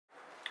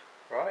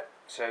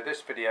So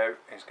this video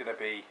is going to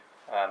be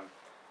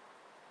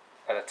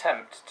an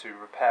attempt to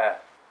repair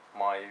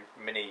my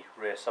mini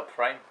rear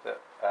subframe that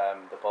I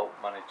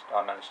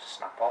managed to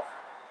snap off.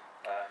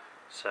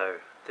 So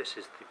this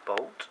is the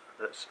bolt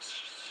that's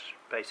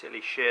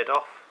basically sheared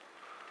off.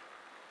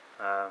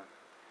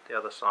 The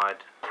other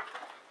side,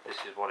 this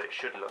is what it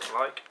should look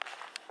like.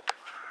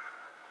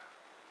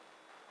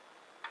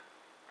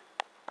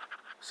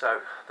 So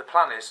the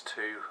plan is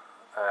to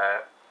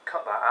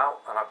cut that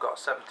out, and I've got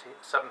a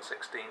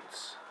 7/16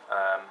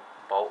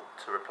 bolt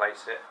to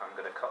replace it. I'm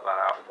going to cut that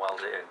out and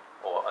weld it in,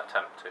 or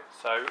attempt to.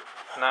 So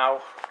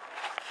now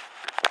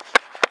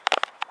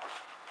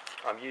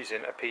I'm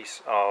using a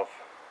piece of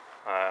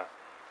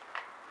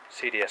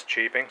CDS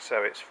tubing,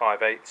 so it's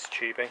 5/8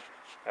 tubing,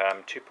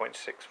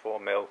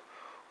 2.64mm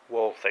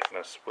wall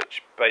thickness,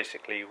 which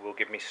basically will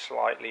give me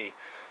slightly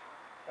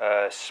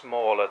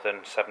smaller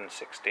than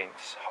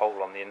 7/16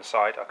 hole on the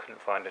inside. I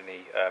couldn't find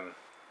any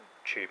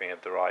tubing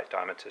of the right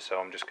diameter, so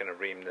I'm just going to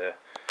ream the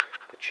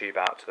tube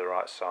out to the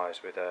right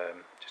size with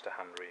just a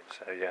hand ream.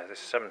 So yeah, this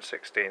is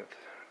 7/16,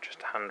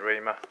 just a hand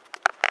reamer,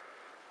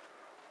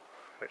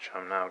 which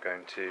I'm now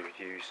going to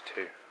use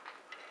to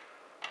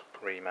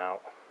ream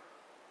out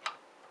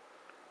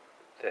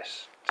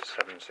this to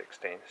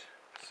 7/16.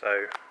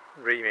 So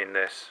reaming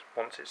this,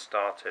 once it's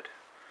started,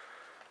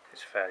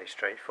 it's fairly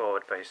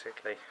straightforward.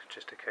 Basically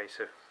just a case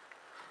of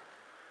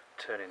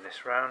turning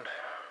this round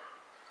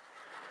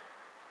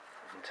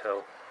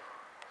until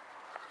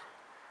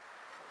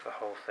the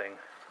whole thing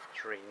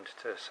is reamed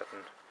to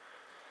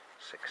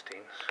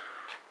 7/16.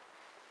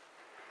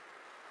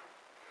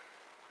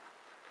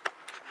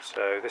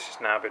 So this has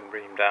now been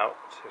reamed out.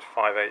 So it's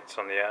 5/8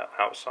 on the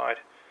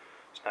outside.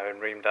 It's now been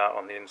reamed out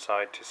on the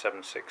inside to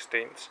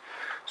 7/16.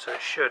 So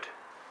it should,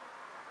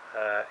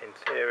 in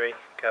theory,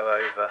 go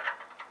over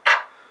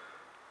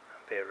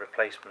and be a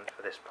replacement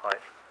for this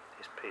pipe,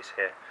 this piece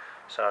here.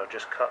 So I'll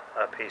just cut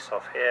a piece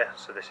off here.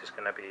 So this is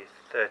going to be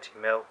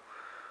 30mm,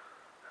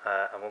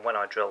 and when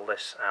I drill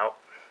this out,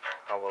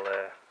 I will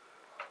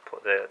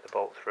put the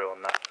bolt through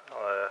on that,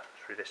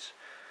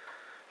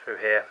 through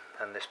here,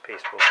 and this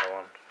piece will go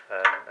on,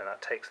 and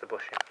that takes the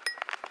bushing.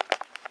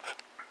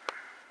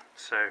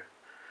 So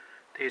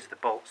these are the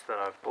bolts that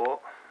I've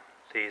bought.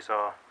 These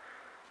are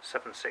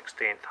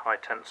 7/16 high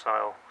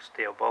tensile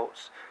steel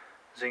bolts,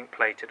 zinc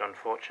plated.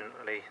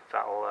 Unfortunately,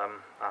 that'll I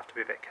have to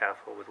be a bit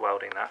careful with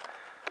welding that.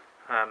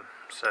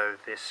 So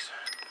this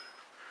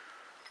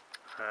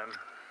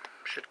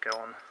should go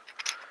on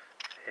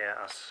here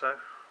as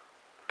so.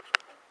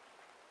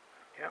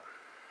 Yep.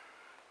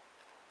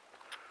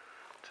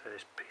 So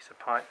this piece of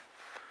pipe,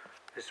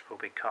 this will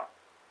be cut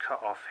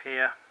off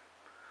here.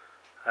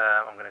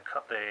 I'm going to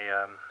cut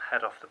the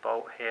head off the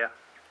bolt here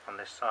on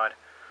this side,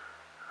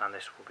 and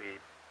this will be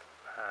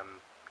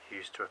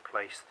used to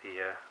replace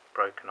the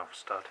broken off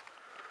stud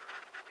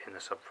in the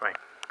subframe.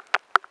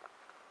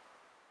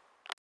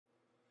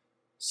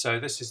 So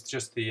this is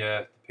just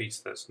the piece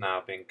that's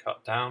now been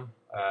cut down,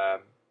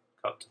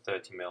 cut to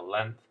 30mm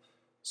length.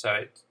 So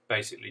it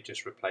basically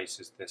just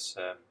replaces this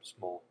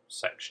small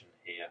section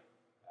here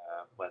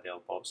where the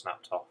old bolt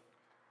snapped off.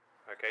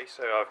 Okay,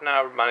 so I've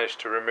now managed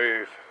to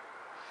remove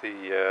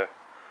the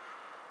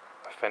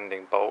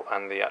offending bolt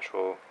and the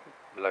actual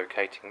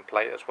locating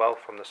plate as well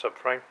from the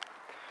subframe.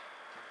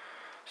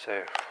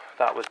 So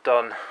that was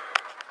done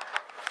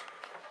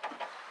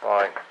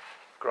by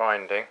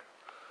grinding.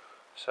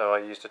 So I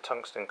used a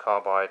tungsten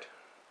carbide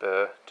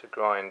burr to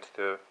grind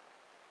the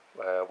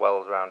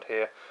weld around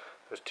here.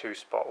 There's 2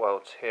 spot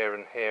welds here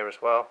and here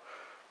as well,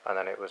 and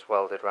then it was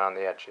welded around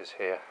the edges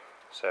here.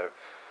 So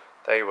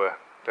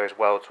those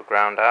welds were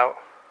ground out,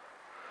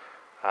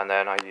 and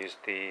then I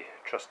used the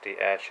trusty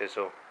air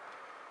chisel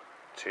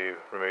to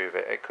remove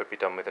it. It could be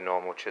done with a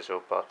normal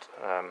chisel, but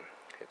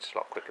it's a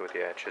lot quicker with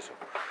the air chisel.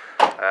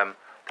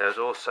 There's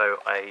also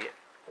a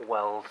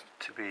weld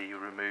to be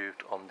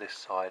removed on this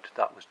side.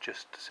 That was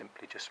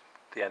simply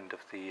the end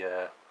of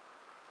the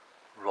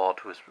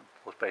rod was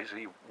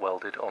basically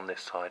welded on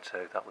this side,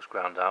 so that was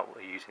ground out.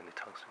 We're using the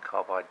tungsten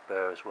carbide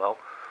burr as well.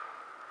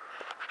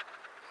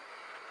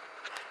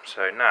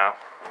 So now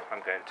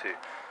I'm going to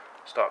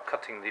start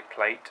cutting the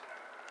plate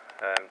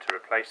to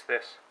replace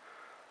this,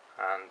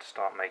 and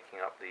start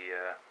making up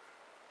the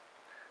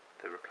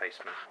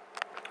replacement.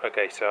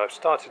 Okay, so I've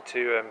started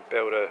to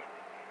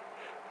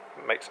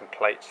make some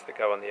plates that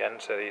go on the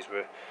end. So these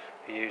we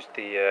used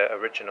the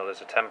original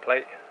as a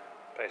template.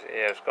 Basically,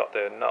 yeah, it's got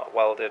the nut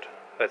welded,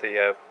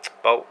 the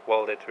bolt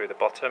welded through the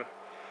bottom.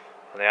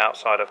 On the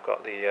outside, I've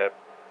got the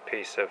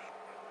piece of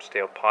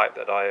steel pipe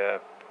that I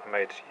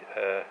made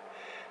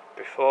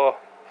before,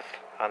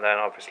 and then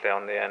obviously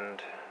on the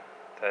end,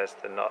 there's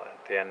the nut.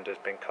 The end has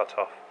been cut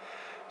off.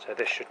 So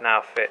this should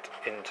now fit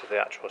into the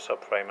actual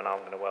subframe, and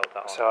I'm going to weld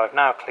that on. So I've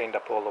now cleaned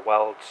up all the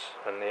welds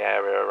and the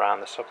area around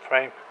the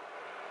subframe.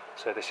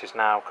 So this is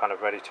now kind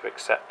of ready to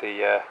accept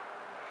the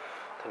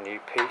new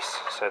piece.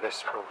 So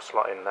this will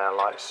slot in there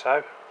like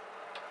so.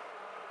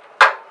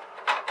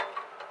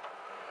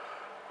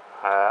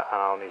 And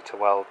I'll need to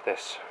weld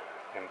this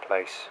in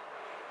place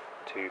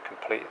to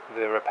complete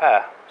the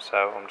repair.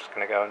 So I'm just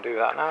going to go and do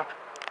that now.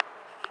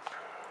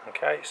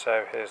 Okay,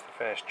 so here's the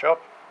finished job.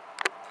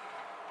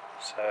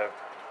 So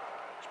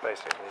it's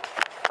basically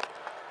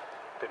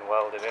been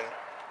welded in,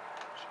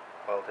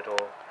 welded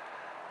all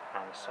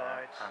around the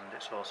sides, and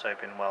it's also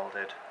been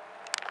welded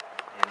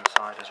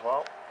inside as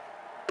well.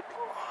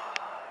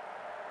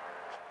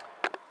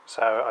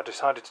 So I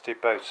decided to do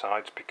both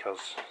sides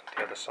because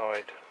the other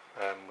side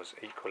was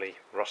equally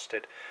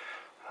rusted,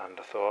 and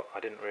I thought I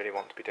didn't really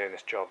want to be doing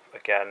this job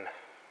again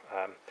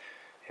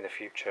in the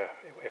future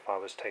if I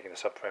was taking the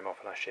subframe off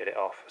and I sheared it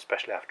off,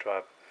 especially after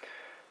I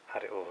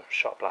had it all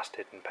shot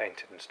blasted and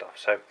painted and stuff.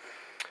 So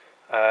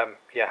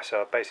yeah,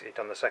 so I've basically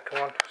done the second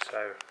one.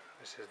 So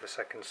this is the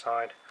second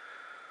side,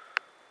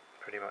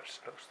 pretty much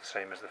looks the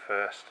same as the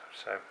first,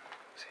 so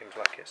it seems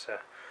like it's a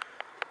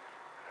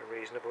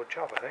reasonable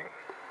job, I think.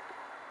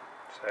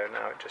 So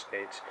now it just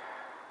needs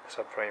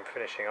the subframe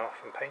finishing off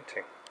and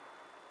painting.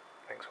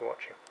 Thanks for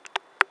watching.